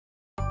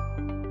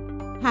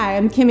Hi,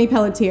 I'm Kimi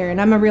Pelletier, and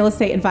I'm a real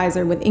estate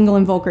advisor with Engel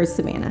and Völkers,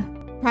 Savannah.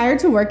 Prior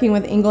to working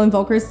with Engel and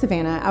Völkers,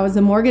 Savannah, I was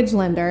a mortgage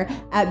lender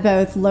at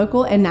both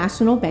local and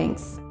national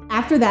banks.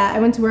 After that, I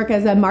went to work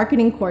as a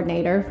marketing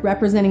coordinator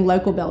representing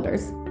local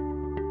builders.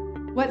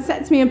 What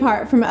sets me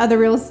apart from other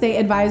real estate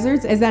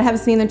advisors is that I have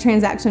seen the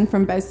transaction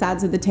from both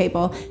sides of the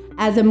table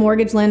as a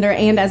mortgage lender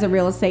and as a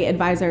real estate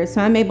advisor,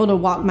 so I'm able to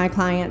walk my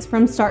clients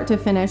from start to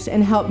finish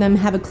and help them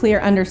have a clear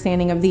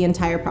understanding of the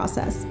entire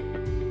process.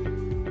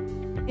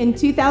 In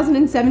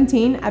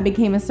 2017, I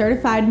became a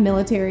certified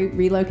military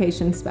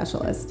relocation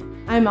specialist.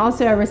 I'm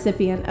also a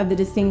recipient of the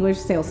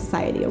Distinguished Sales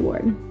Society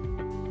Award.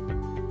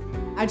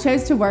 I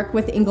chose to work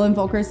with Engel and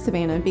Völkers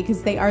Savannah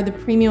because they are the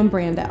premium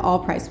brand at all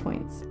price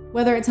points.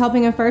 Whether it's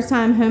helping a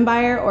first-time home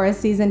buyer or a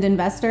seasoned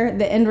investor,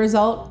 the end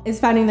result is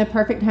finding the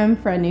perfect home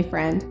for a new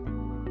friend.